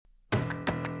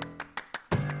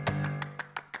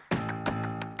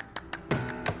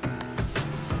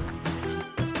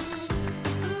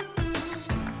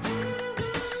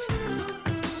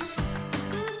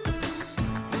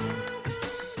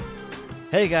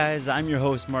Hey guys, I'm your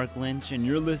host Mark Lynch, and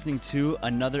you're listening to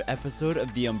another episode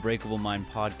of the Unbreakable Mind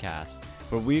podcast,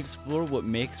 where we explore what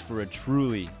makes for a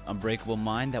truly unbreakable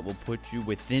mind that will put you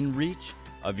within reach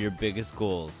of your biggest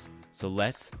goals. So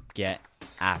let's get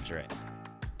after it.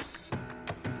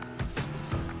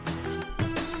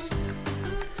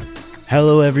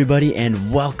 Hello everybody,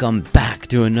 and welcome back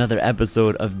to another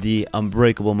episode of the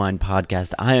Unbreakable Mind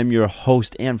podcast. I am your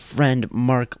host and friend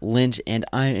Mark Lynch, and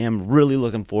I am really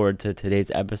looking forward to today's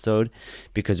episode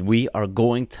because we are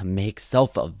going to make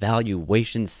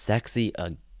self-evaluation sexy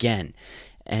again.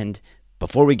 And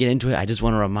before we get into it, I just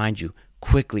want to remind you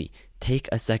quickly, take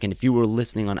a second, if you were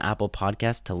listening on Apple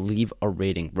Podcasts, to leave a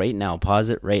rating right now.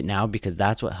 Pause it right now because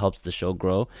that's what helps the show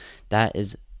grow. That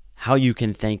is how you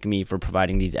can thank me for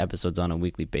providing these episodes on a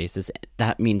weekly basis.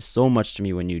 That means so much to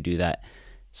me when you do that.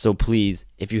 So please,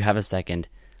 if you have a second,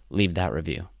 leave that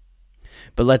review.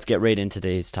 But let's get right into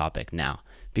today's topic now,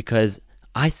 because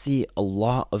I see a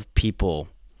lot of people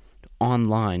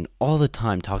online all the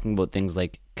time talking about things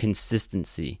like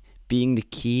consistency being the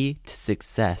key to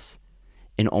success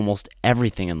in almost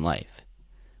everything in life.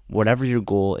 Whatever your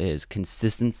goal is,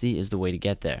 consistency is the way to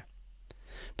get there.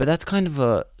 But that's kind of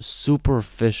a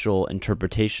superficial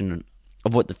interpretation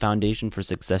of what the foundation for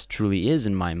success truly is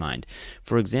in my mind.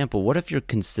 For example, what if you're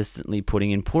consistently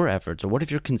putting in poor efforts? Or what if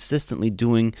you're consistently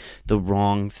doing the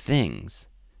wrong things?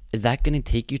 Is that going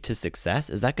to take you to success?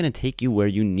 Is that going to take you where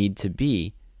you need to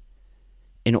be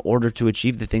in order to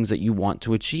achieve the things that you want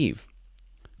to achieve?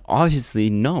 Obviously,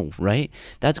 no, right?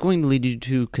 That's going to lead you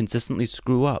to consistently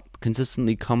screw up,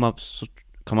 consistently come up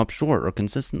short, or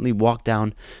consistently walk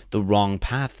down the wrong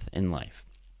path in life.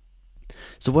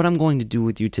 So what I'm going to do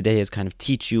with you today is kind of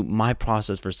teach you my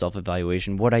process for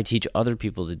self-evaluation, what I teach other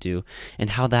people to do, and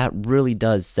how that really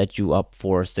does set you up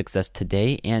for success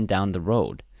today and down the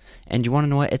road. And you want to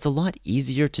know what? It's a lot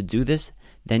easier to do this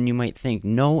than you might think.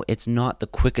 No, it's not the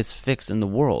quickest fix in the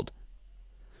world.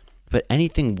 But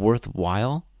anything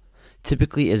worthwhile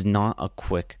typically is not a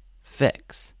quick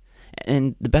fix.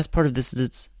 And the best part of this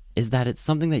is that it's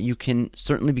something that you can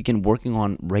certainly begin working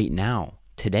on right now,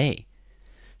 today.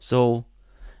 So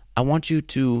I want you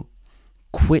to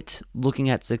quit looking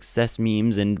at success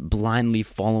memes and blindly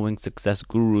following success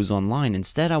gurus online.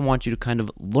 Instead, I want you to kind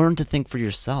of learn to think for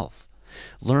yourself.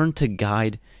 Learn to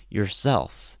guide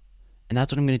yourself. And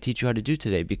that's what I'm going to teach you how to do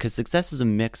today, because success is a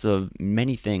mix of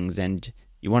many things. And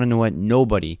you want to know what?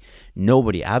 Nobody,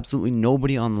 absolutely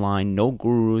nobody online, no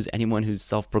gurus, anyone who's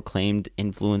self-proclaimed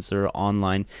influencer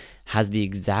online has the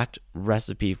exact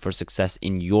recipe for success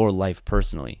in your life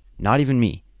personally. Not even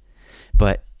me.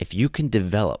 But if you can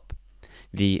develop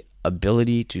the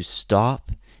ability to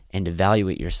stop and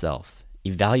evaluate yourself,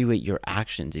 evaluate your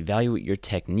actions, evaluate your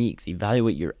techniques,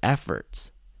 evaluate your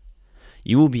efforts,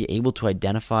 you will be able to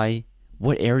identify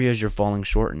what areas you're falling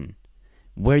short in,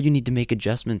 where you need to make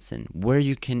adjustments in, where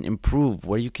you can improve,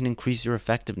 where you can increase your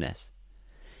effectiveness.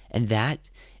 And that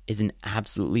is an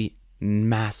absolutely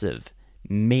massive,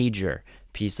 major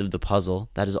piece of the puzzle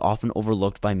that is often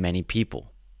overlooked by many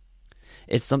people.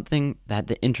 It's something that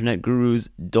the internet gurus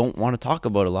don't want to talk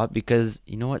about a lot because,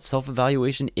 you know what,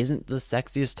 self-evaluation isn't the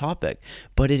sexiest topic,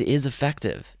 but it is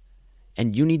effective.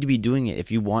 And you need to be doing it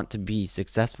if you want to be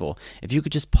successful. If you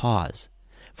could just pause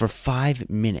for 5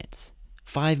 minutes,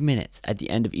 5 minutes at the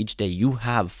end of each day. You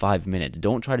have 5 minutes.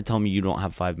 Don't try to tell me you don't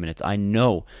have 5 minutes. I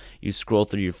know you scroll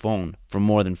through your phone for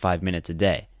more than 5 minutes a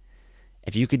day.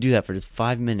 If you could do that for just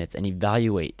 5 minutes and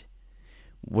evaluate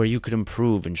where you could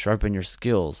improve and sharpen your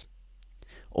skills,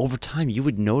 over time you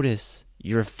would notice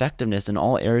your effectiveness in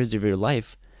all areas of your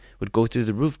life would go through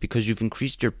the roof because you've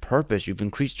increased your purpose, you've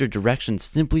increased your direction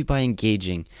simply by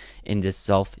engaging in this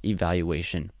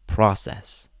self-evaluation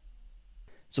process.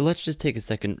 So let's just take a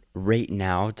second right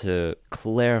now to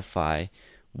clarify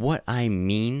what I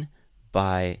mean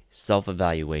by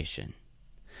self-evaluation.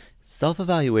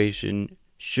 Self-evaluation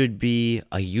should be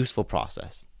a useful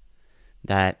process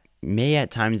that may at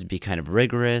times be kind of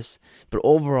rigorous, but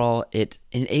overall it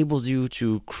enables you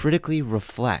to critically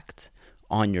reflect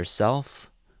on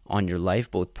yourself, on your life,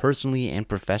 both personally and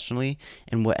professionally,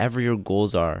 and whatever your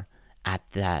goals are at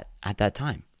that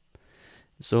time.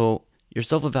 So your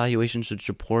self-evaluation should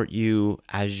support you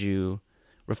as you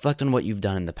reflect on what you've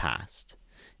done in the past.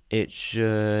 It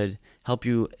should help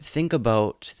you think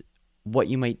about what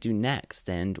you might do next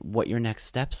and what your next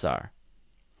steps are.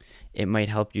 It might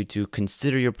help you to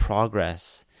consider your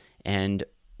progress and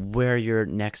where your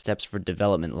next steps for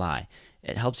development lie.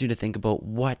 It helps you to think about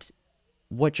what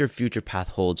your future path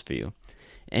holds for you.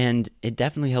 And it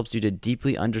definitely helps you to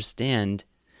deeply understand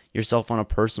yourself on a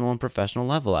personal and professional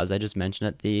level, as I just mentioned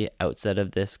at the outset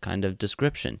of this kind of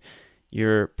description.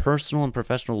 Your personal and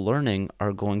professional learning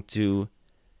are going to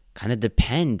kind of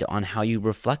depend on how you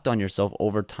reflect on yourself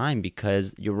over time,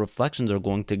 because your reflections are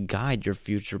going to guide your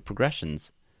future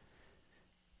progressions.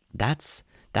 That's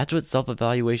what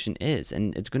self-evaluation is,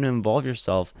 and it's going to involve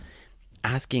yourself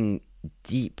asking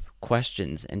deep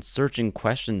questions and searching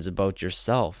questions about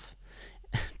yourself,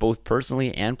 both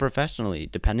personally and professionally,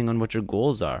 depending on what your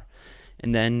goals are.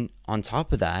 And then on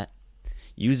top of that,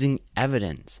 using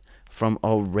evidence from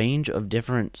a range of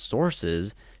different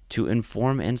sources to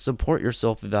inform and support your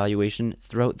self-evaluation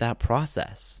throughout that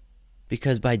process.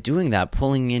 Because by doing that,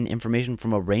 pulling in information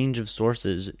from a range of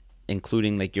sources,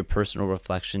 including like your personal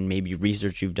reflection, maybe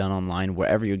research you've done online,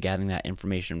 wherever you're gathering that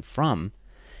information from,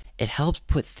 it helps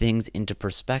put things into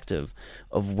perspective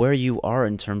of where you are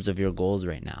in terms of your goals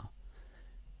right now,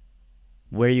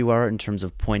 where you are in terms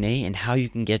of point A and how you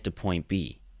can get to point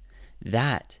B.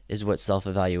 That is what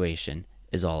self-evaluation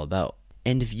is all about.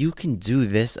 And if you can do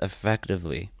this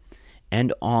effectively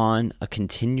and on a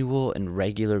continual and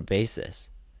regular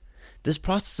basis, this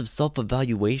process of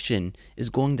self-evaluation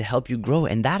is going to help you grow.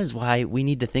 And that is why we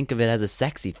need to think of it as a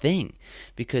sexy thing,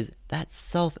 because that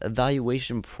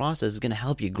self-evaluation process is going to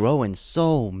help you grow in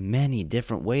so many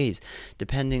different ways,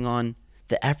 depending on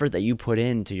the effort that you put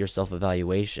into your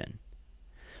self-evaluation.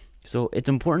 So it's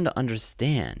important to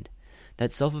understand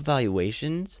that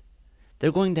self-evaluations,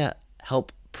 they're going to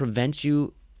help prevent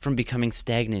you from becoming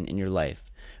stagnant in your life,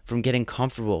 from getting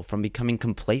comfortable, from becoming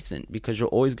complacent, because you're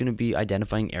always going to be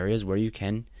identifying areas where you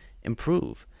can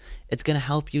improve. It's going to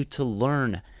help you to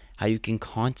learn how you can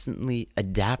constantly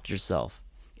adapt yourself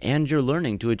and your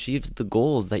learning to achieve the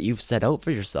goals that you've set out for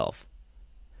yourself.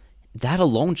 That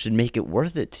alone should make it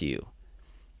worth it to you.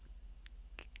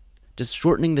 Just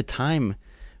shortening the time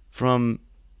from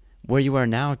where you are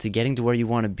now to getting to where you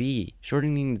want to be,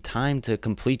 shortening the time to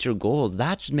complete your goals,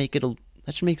 that should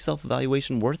make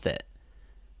self-evaluation worth it.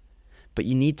 But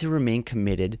you need to remain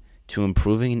committed to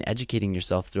improving and educating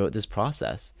yourself throughout this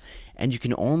process. And you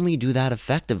can only do that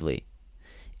effectively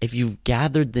if you've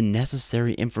gathered the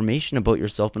necessary information about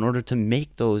yourself in order to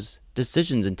make those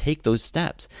decisions and take those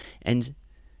steps. And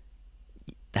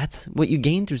that's what you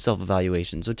gain through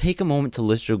self-evaluation. So take a moment to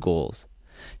list your goals.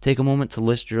 Take a moment to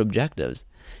list your objectives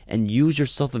and use your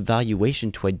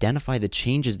self-evaluation to identify the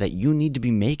changes that you need to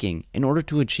be making in order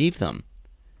to achieve them.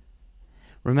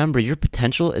 Remember, your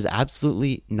potential is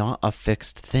absolutely not a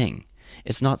fixed thing.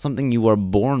 It's not something you are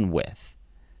born with.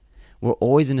 We're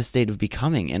always in a state of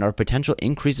becoming, and our potential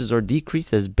increases or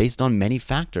decreases based on many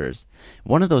factors.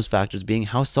 One of those factors being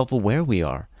how self-aware we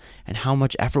are and how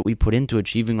much effort we put into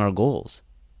achieving our goals.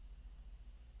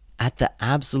 At the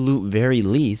absolute very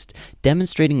least,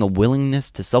 demonstrating a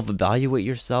willingness to self-evaluate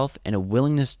yourself and a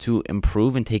willingness to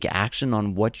improve and take action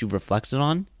on what you've reflected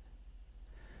on,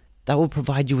 that will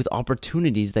provide you with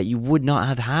opportunities that you would not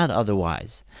have had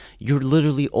otherwise. You're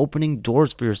literally opening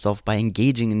doors for yourself by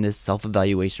engaging in this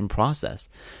self-evaluation process.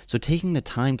 So taking the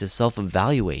time to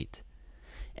self-evaluate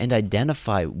and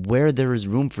identify where there is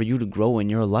room for you to grow in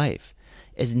your life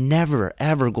is never,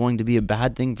 ever going to be a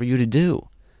bad thing for you to do.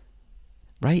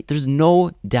 Right? There's no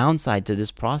downside to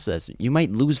this process. You might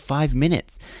lose 5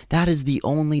 minutes. That is the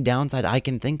only downside I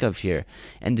can think of here.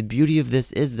 And the beauty of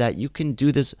this is that you can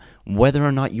do this whether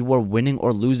or not you are winning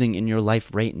or losing in your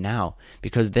life right now,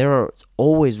 because there is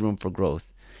always room for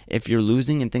growth. If you're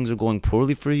losing and things are going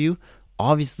poorly for you,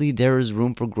 obviously there is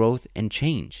room for growth and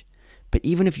change. But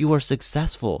even if you are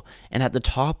successful and at the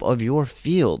top of your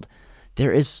field,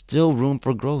 there is still room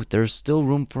for growth. There is still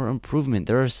room for improvement.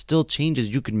 There are still changes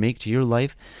you can make to your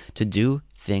life to do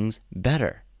things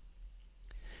better.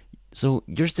 So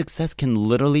your success can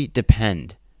literally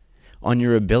depend on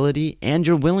your ability and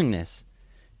your willingness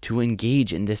to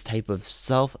engage in this type of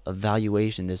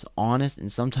self-evaluation, this honest and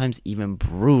sometimes even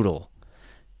brutal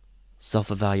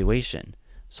self-evaluation.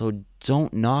 So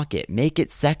don't knock it. Make it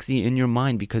sexy in your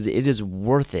mind, because it is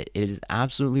worth it. It is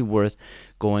absolutely worth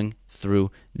going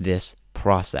through this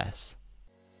process.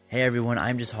 Hey everyone,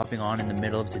 I'm just hopping on in the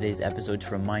middle of today's episode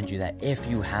to remind you that if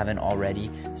you haven't already,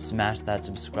 smash that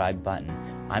subscribe button.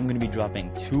 I'm going to be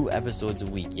dropping 2 episodes a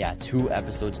week. Yeah, 2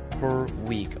 episodes per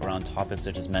week around topics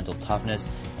such as mental toughness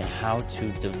and how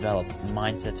to develop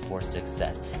mindsets for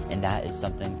success. And that is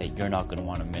something that you're not going to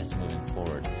want to miss moving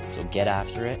forward. So get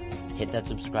after it, hit that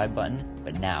subscribe button.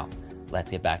 But now, let's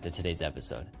get back to today's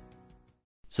episode.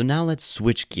 So now let's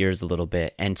switch gears a little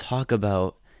bit and talk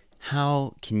about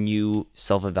how can you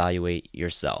self-evaluate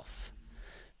yourself?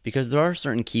 Because there are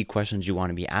certain key questions you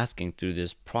want to be asking through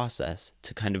this process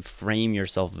to kind of frame your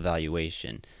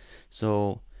self-evaluation.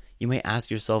 So you might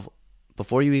ask yourself,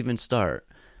 before you even start,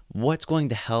 What's going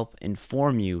to help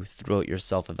inform you throughout your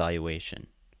self-evaluation?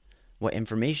 What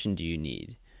information do you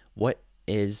need? What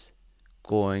is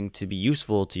going to be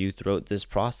useful to you throughout this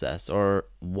process? Or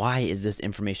why is this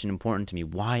information important to me?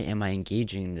 Why am I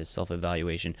engaging in this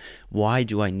self-evaluation? Why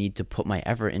do I need to put my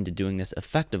effort into doing this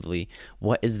effectively?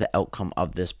 What is the outcome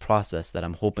of this process that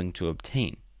I'm hoping to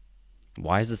obtain?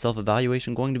 Why is the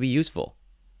self-evaluation going to be useful?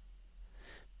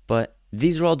 But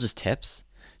these are all just tips.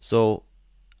 So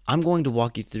I'm going to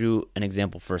walk you through an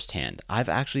example firsthand. I've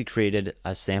actually created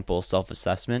a sample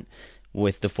self-assessment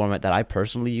with the format that I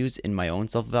personally use in my own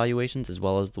self-evaluations, as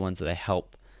well as the ones that I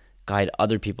help guide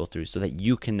other people through, so that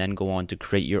you can then go on to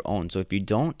create your own. So if you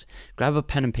don't, grab a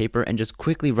pen and paper and just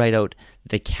quickly write out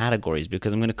the categories,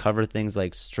 because I'm going to cover things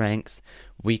like strengths,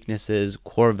 weaknesses,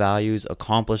 core values,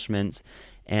 accomplishments,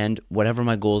 and whatever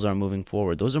my goals are moving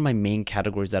forward. Those are my main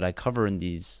categories that I cover in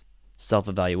these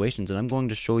self-evaluations, and I'm going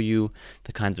to show you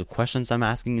the kinds of questions I'm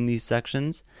asking in these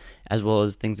sections, as well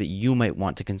as things that you might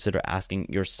want to consider asking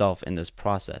yourself in this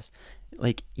process.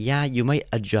 Like, yeah, you might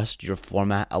adjust your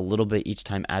format a little bit each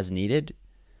time as needed,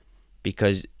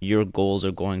 because your goals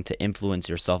are going to influence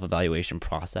your self-evaluation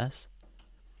process.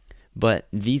 But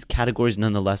these categories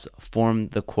nonetheless form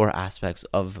the core aspects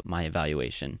of my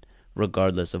evaluation,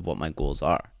 regardless of what my goals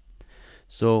are.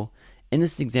 So in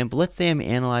this example, let's say I'm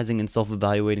analyzing and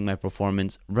self-evaluating my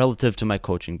performance relative to my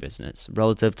coaching business,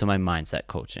 relative to my mindset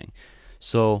coaching.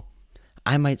 So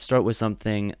I might start with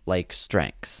something like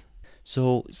strengths.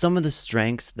 So some of the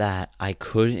strengths that I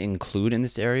could include in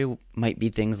this area might be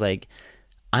things like,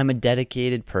 I'm a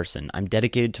dedicated person. I'm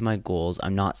dedicated to my goals.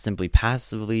 I'm not simply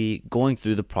passively going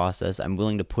through the process. I'm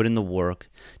willing to put in the work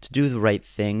to do the right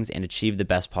things and achieve the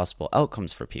best possible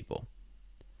outcomes for people.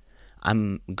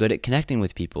 I'm good at connecting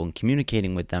with people and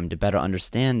communicating with them to better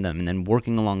understand them, and then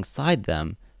working alongside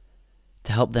them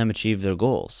to help them achieve their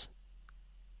goals.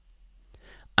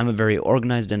 I'm a very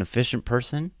organized and efficient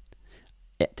person.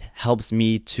 It helps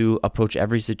me to approach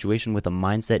every situation with a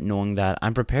mindset knowing that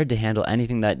I'm prepared to handle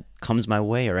anything that comes my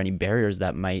way or any barriers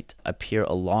that might appear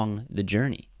along the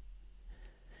journey.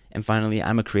 And finally,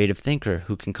 I'm a creative thinker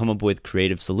who can come up with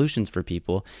creative solutions for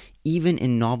people, even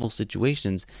in novel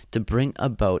situations, to bring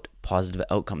about positive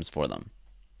outcomes for them.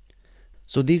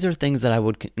 So these are things that I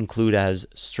would include as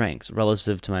strengths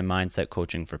relative to my mindset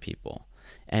coaching for people.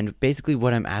 And basically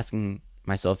what I'm asking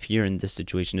myself here in this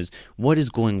situation is, what is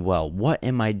going well? What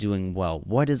am I doing well?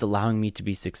 What is allowing me to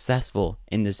be successful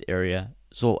in this area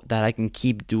so that I can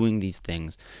keep doing these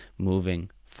things moving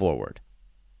forward?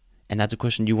 And that's a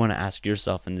question you want to ask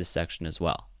yourself in this section as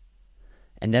well.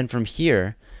 And then from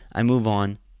here, I move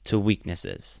on to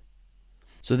weaknesses.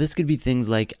 So this could be things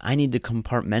like, I need to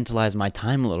compartmentalize my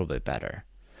time a little bit better.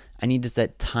 I need to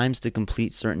set times to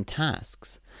complete certain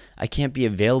tasks. I can't be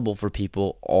available for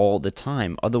people all the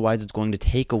time. Otherwise, it's going to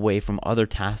take away from other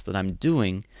tasks that I'm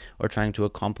doing or trying to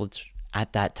accomplish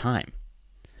at that time.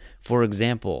 For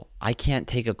example, I can't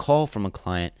take a call from a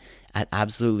client at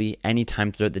absolutely any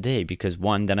time throughout the day because,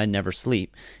 one, then I'd never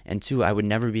sleep, and two, I would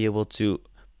never be able to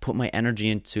put my energy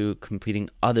into completing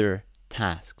other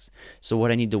tasks. So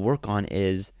what I need to work on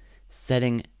is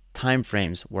setting time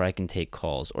frames where I can take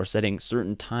calls, or setting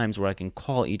certain times where I can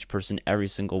call each person every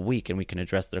single week and we can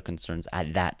address their concerns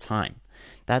at that time.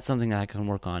 That's something that I can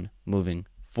work on moving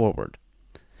forward.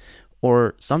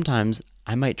 Or sometimes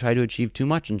I might try to achieve too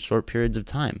much in short periods of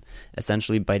time,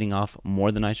 essentially biting off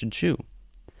more than I should chew.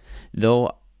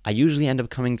 Though I usually end up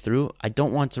coming through, I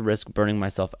don't want to risk burning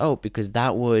myself out because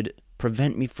that would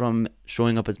prevent me from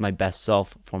showing up as my best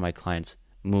self for my clients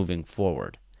moving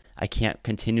forward. I can't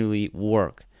continually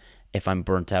work if I'm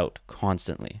burnt out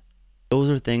constantly. Those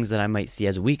are things that I might see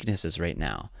as weaknesses right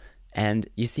now. And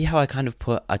you see how I kind of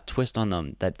put a twist on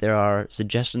them, that there are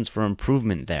suggestions for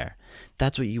improvement there.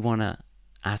 That's what you want to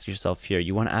ask yourself here.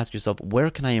 You want to ask yourself, where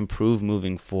can I improve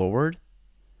moving forward?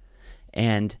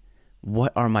 And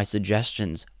what are my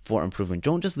suggestions for improvement?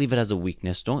 Don't just leave it as a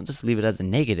weakness. Don't just leave it as a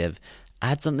negative.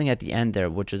 Add something at the end there,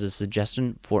 which is a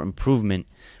suggestion for improvement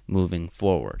moving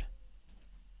forward.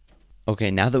 Okay,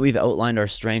 now that we've outlined our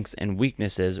strengths and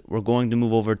weaknesses, we're going to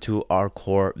move over to our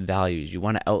core values. You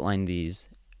want to outline these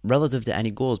relative to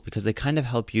any goals because they kind of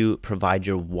help you provide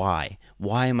your why.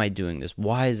 Why am I doing this?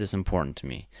 Why is this important to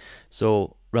me?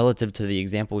 So relative to the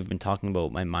example we've been talking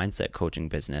about, my mindset coaching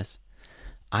business,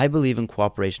 I believe in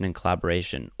cooperation and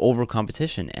collaboration over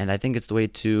competition, and I think it's the way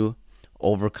to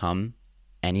overcome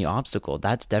any obstacle.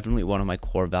 That's definitely one of my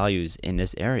core values in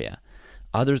this area.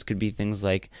 Others could be things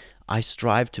like, I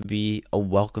strive to be a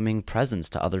welcoming presence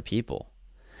to other people.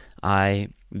 I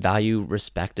value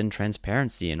respect and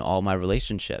transparency in all my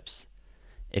relationships.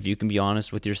 If you can be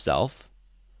honest with yourself,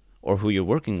 or who you're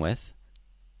working with,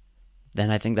 then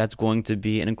I think that's going to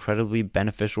be an incredibly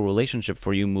beneficial relationship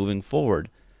for you moving forward.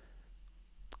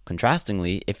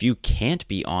 Contrastingly, if you can't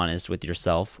be honest with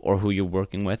yourself or who you're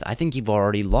working with, I think you've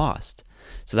already lost.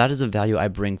 So that is a value I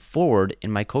bring forward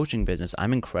in my coaching business.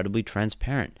 I'm incredibly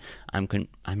transparent. I'm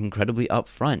incredibly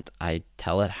upfront. I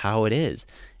tell it how it is.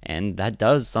 And that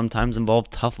does sometimes involve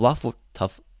tough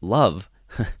love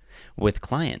with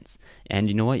clients. And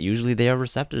you know what? Usually they are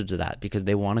receptive to that because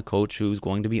they want a coach who's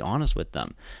going to be honest with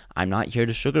them. I'm not here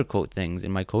to sugarcoat things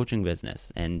in my coaching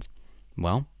business. And,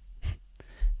 well,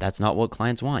 that's not what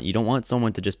clients want. You don't want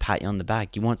someone to just pat you on the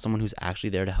back. You want someone who's actually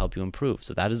there to help you improve.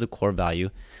 So that is a core value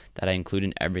that I include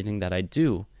in everything that I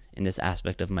do in this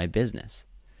aspect of my business.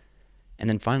 And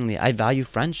then finally, I value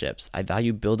friendships. I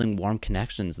value building warm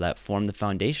connections that form the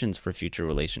foundations for future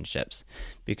relationships,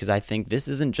 because I think this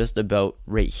isn't just about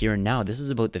right here and now. This is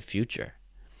about the future.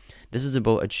 This is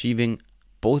about achieving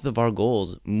both of our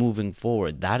goals moving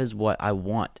forward. That is what I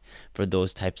want for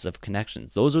those types of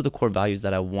connections. Those are the core values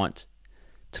that I want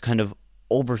to kind of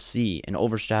oversee and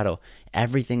overshadow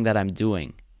everything that I'm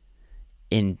doing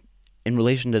in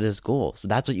relation to this goal. So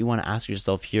that's what you want to ask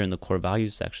yourself here in the core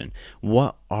values section.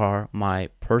 What are my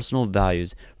personal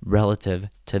values relative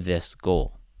to this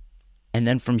goal? And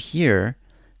then from here,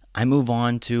 I move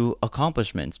on to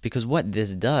accomplishments, because what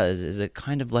this does is it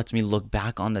kind of lets me look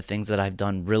back on the things that I've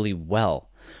done really well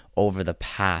over the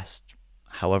past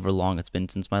however long it's been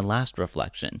since my last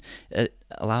reflection. It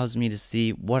allows me to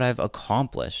see what I've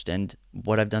accomplished and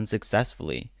what I've done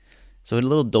successfully. So a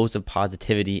little dose of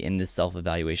positivity in this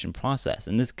self-evaluation process.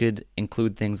 And this could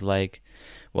include things like,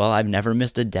 well, I've never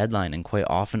missed a deadline, and quite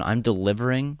often I'm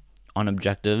delivering on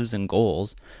objectives and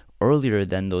goals earlier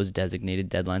than those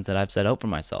designated deadlines that I've set out for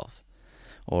myself.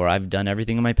 Or I've done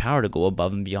everything in my power to go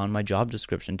above and beyond my job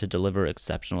description to deliver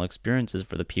exceptional experiences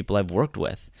for the people I've worked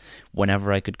with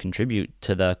whenever I could contribute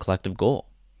to the collective goal.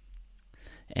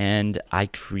 And I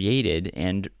created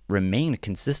and remained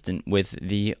consistent with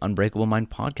the Unbreakable Mind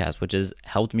podcast, which has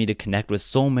helped me to connect with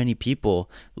so many people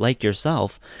like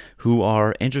yourself who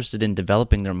are interested in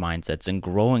developing their mindsets and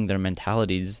growing their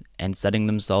mentalities and setting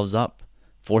themselves up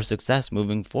for success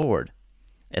moving forward.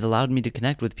 It allowed me to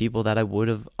connect with people that I would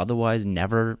have otherwise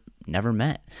never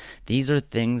met. These are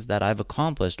things that I've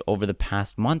accomplished over the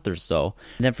past month or so.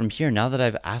 And then from here, now that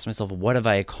I've asked myself, what have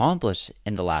I accomplished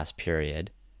in the last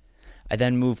period? I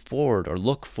then move forward or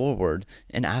look forward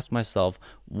and ask myself,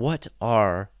 what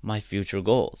are my future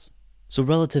goals? So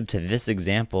relative to this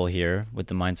example here with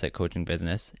the mindset coaching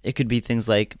business, it could be things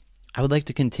like, I would like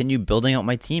to continue building out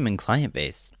my team and client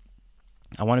base.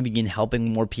 I want to begin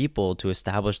helping more people to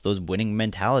establish those winning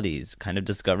mentalities, kind of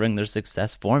discovering their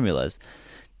success formulas,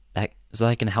 so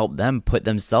I can help them put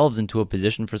themselves into a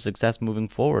position for success moving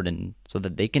forward, and so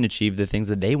that they can achieve the things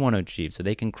that they want to achieve, so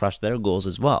they can crush their goals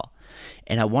as well.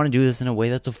 And I want to do this in a way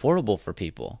that's affordable for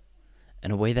people,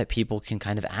 in a way that people can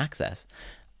kind of access.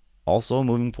 Also,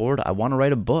 moving forward, I want to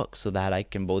write a book so that I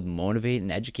can both motivate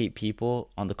and educate people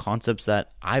on the concepts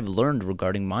that I've learned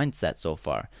regarding mindset so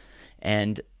far.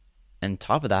 And on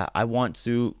top of that, I want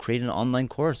to create an online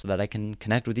course so that I can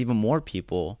connect with even more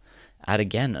people at,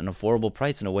 again, an affordable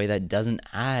price in a way that doesn't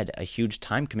add a huge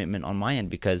time commitment on my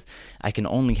end, because I can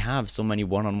only have so many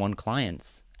one-on-one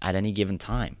clients at any given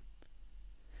time.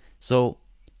 So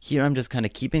here I'm just kind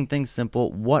of keeping things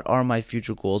simple. What are my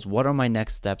future goals? What are my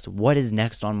next steps? What is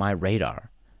next on my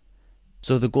radar?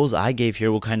 So the goals I gave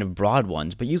here were kind of broad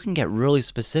ones, but you can get really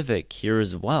specific here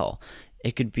as well.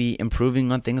 It could be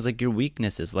improving on things like your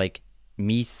weaknesses, like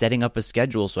me setting up a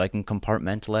schedule so I can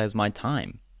compartmentalize my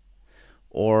time,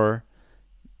 or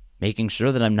making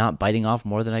sure that I'm not biting off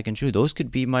more than I can chew. Those could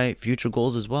be my future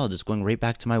goals as well, just going right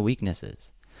back to my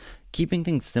weaknesses. Keeping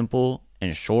things simple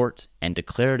and short and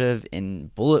declarative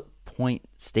in bullet point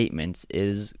statements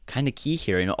is kind of key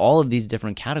here in all of these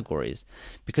different categories,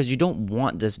 because you don't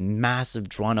want this massive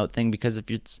drawn out thing, because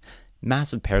if it's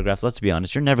massive paragraphs, let's be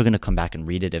honest, you're never going to come back and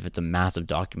read it. If it's a massive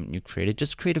document you created,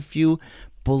 just create a few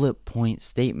bullet point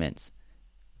statements.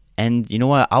 And you know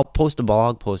what? I'll post a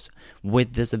blog post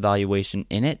with this evaluation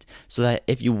in it, so that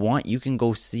if you want, you can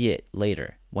go see it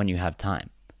later when you have time.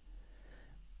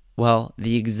 Well,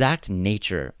 the exact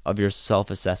nature of your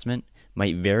self-assessment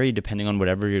might vary depending on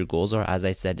whatever your goals are, as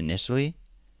I said initially.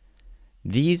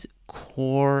 These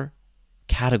core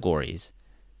categories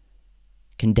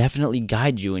can definitely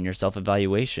guide you in your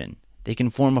self-evaluation. They can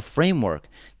form a framework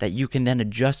that you can then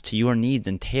adjust to your needs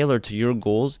and tailor to your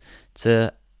goals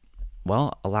to,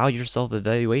 well, allow your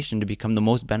self-evaluation to become the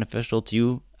most beneficial to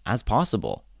you as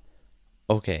possible.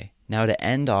 Okay, now to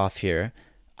end off here,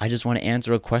 I just want to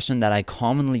answer a question that I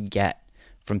commonly get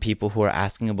from people who are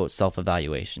asking about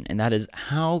self-evaluation, and that is,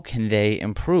 how can they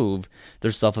improve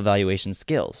their self-evaluation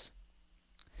skills?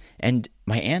 And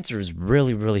my answer is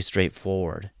really, really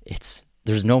straightforward.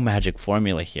 There's no magic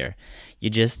formula here. You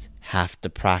just have to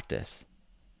practice.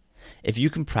 If you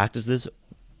can practice this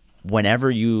whenever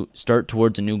you start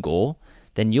towards a new goal,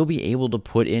 then you'll be able to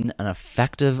put in an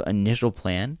effective initial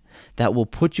plan that will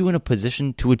put you in a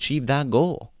position to achieve that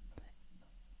goal.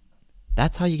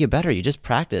 That's how you get better. You just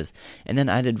practice. And then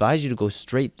I'd advise you to go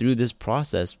straight through this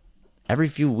process every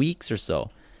few weeks or so.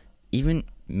 Even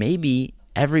maybe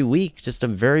every week, just a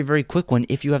very, very quick one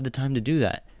if you have the time to do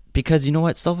that. Because you know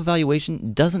what?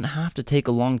 Self-evaluation doesn't have to take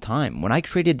a long time. When I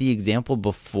created the example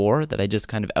before that I just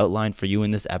kind of outlined for you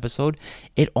in this episode,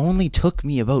 it only took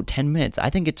me about 10 minutes. I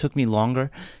think it took me longer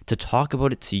to talk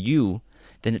about it to you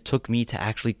than it took me to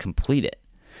actually complete it.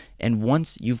 And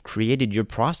once you've created your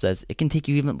process, it can take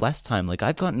you even less time. Like,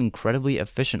 I've gotten incredibly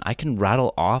efficient. I can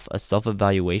rattle off a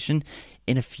self-evaluation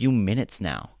in a few minutes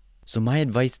now. So my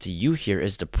advice to you here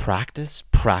is to practice,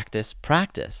 practice,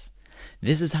 practice.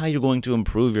 This is how you're going to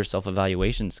improve your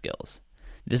self-evaluation skills.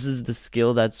 This is the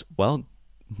skill that's,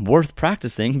 worth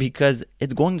practicing because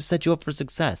it's going to set you up for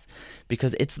success.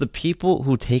 Because it's the people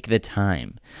who take the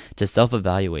time to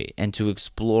self-evaluate and to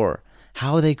explore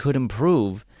how they could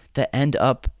improve that end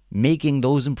up making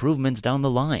those improvements down the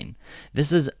line.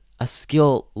 This is a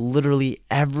skill literally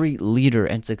every leader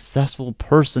and successful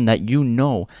person that you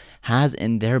know has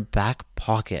in their back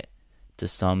pocket to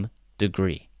some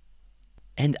degree.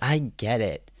 And I get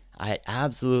it. I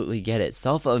absolutely get it.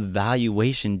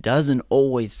 Self-evaluation doesn't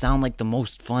always sound like the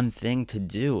most fun thing to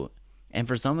do. And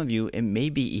for some of you, it may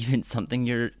be even something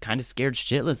you're kind of scared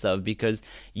shitless of because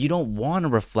you don't want to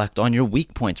reflect on your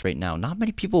weak points right now. Not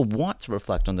many people want to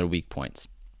reflect on their weak points.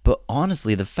 But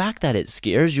honestly, the fact that it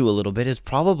scares you a little bit is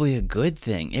probably a good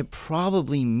thing. It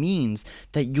probably means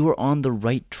that you're on the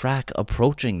right track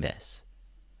approaching this.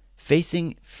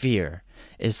 Facing fear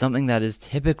is something that is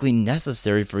typically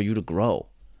necessary for you to grow.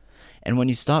 And when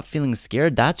you stop feeling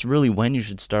scared, that's really when you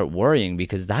should start worrying,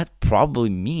 because that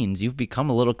probably means you've become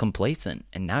a little complacent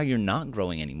and now you're not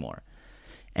growing anymore.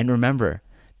 And remember,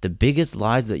 the biggest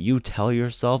lies that you tell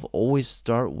yourself always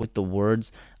start with the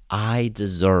words, I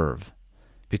deserve.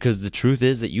 Because the truth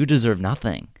is that you deserve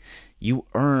nothing. You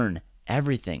earn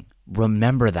everything.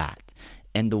 Remember that.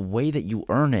 And the way that you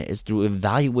earn it is through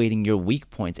evaluating your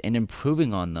weak points and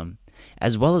improving on them,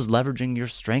 as well as leveraging your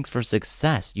strengths for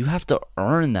success. You have to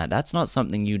earn that. That's not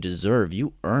something you deserve.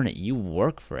 You earn it. You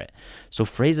work for it. So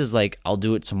phrases like, I'll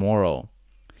do it tomorrow.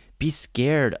 Be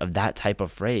scared of that type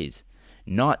of phrase,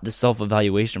 not the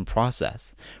self-evaluation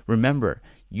process. Remember,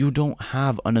 you don't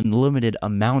have an unlimited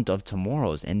amount of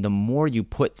tomorrows, and the more you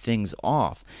put things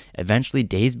off, eventually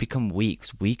days become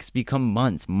weeks, weeks become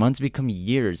months, months become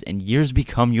years, and years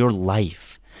become your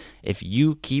life. If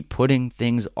you keep putting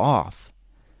things off,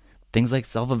 things like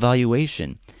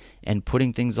self-evaluation and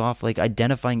putting things off like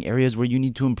identifying areas where you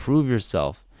need to improve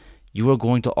yourself, you are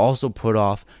going to also put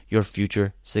off your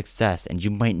future success, and you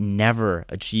might never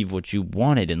achieve what you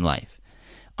wanted in life.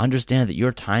 Understand that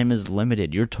your time is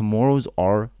limited. Your tomorrows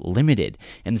are limited.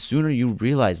 And the sooner you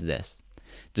realize this,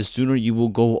 the sooner you will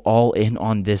go all in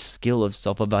on this skill of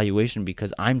self-evaluation,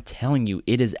 because I'm telling you,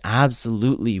 it is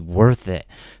absolutely worth it.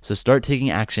 So start taking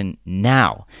action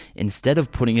now instead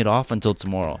of putting it off until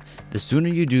tomorrow. The sooner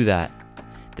you do that,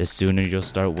 the sooner you'll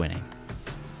start winning.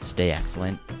 Stay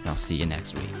excellent, and I'll see you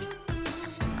next week.